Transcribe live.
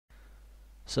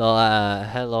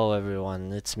Hello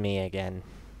everyone, it's me again.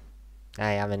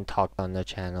 I haven't talked on the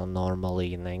channel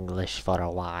normally in English for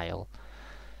a while.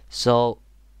 So,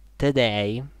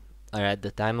 today, or at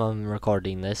the time I'm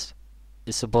recording this,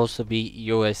 is supposed to be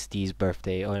EoSD's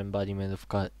birthday, or embodiment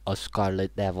of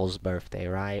Scarlet Devil's birthday,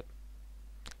 right?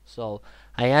 So,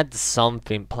 I had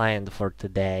something planned for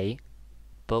today,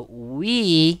 but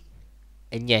and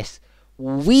yes,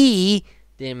 we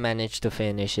didn't manage to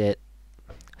finish it.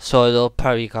 So it'll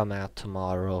probably come out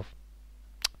tomorrow.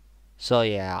 So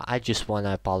yeah, I just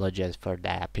wanna apologize for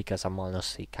that because I'm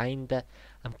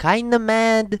kinda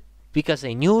mad because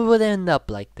I knew it would end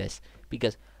up like this.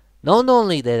 Because not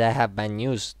only did I have bad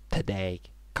news today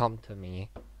come to me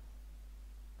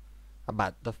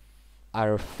about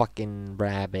our fucking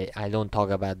rabbit. I don't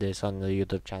talk about this on the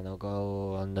YouTube channel.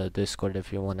 Go on the Discord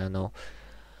if you wanna know.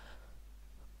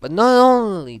 But not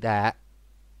only that,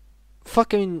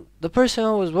 fucking the person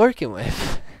I was working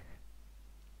with.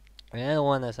 I don't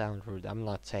want to sound rude. I'm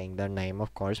not saying their name,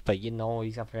 of course, but you know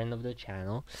he's a friend of the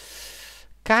channel.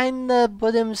 Kinda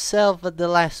put himself at the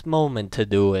last moment to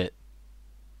do it.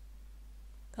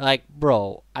 Like,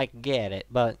 bro, I get it,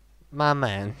 but my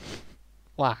man,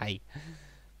 why?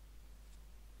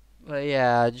 But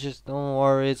yeah, just don't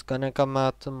worry. It's gonna come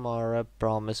out tomorrow. I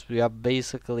promise. We are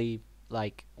basically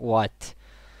like what,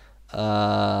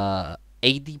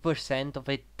 80% of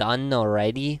it done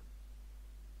already.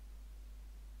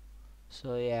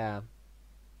 So yeah,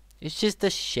 it's just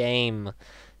a shame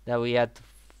that we had to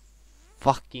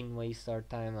fucking waste our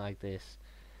time like this.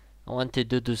 I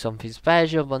wanted to do something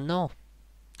special, but no.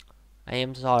 I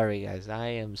am sorry, guys. I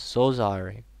am so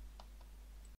sorry.